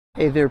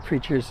Hey there,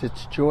 preachers.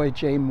 It's Joy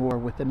J. Moore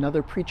with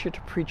another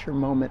preacher-to-preacher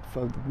moment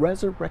for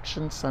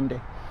Resurrection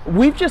Sunday.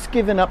 We've just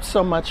given up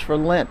so much for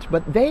Lent,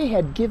 but they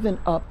had given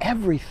up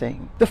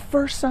everything. The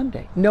first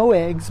Sunday, no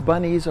eggs,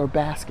 bunnies, or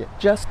basket,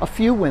 just a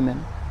few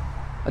women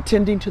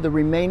attending to the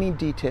remaining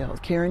details,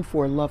 caring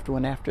for a loved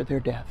one after their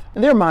death.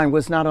 And their mind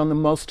was not on the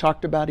most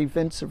talked about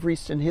events of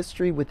recent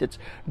history with its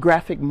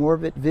graphic,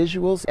 morbid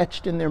visuals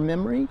etched in their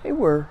memory. They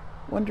were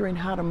wondering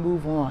how to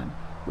move on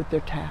with their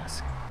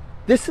task.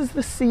 This is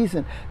the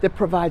season that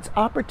provides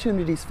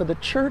opportunities for the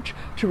church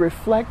to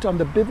reflect on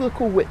the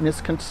biblical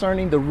witness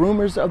concerning the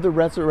rumors of the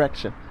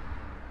resurrection.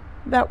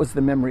 That was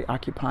the memory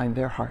occupying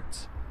their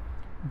hearts.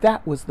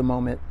 That was the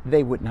moment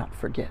they would not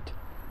forget.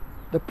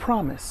 The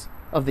promise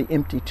of the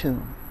empty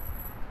tomb.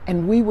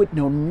 And we would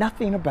know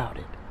nothing about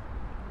it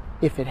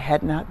if it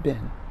had not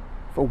been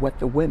for what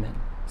the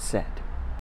women said.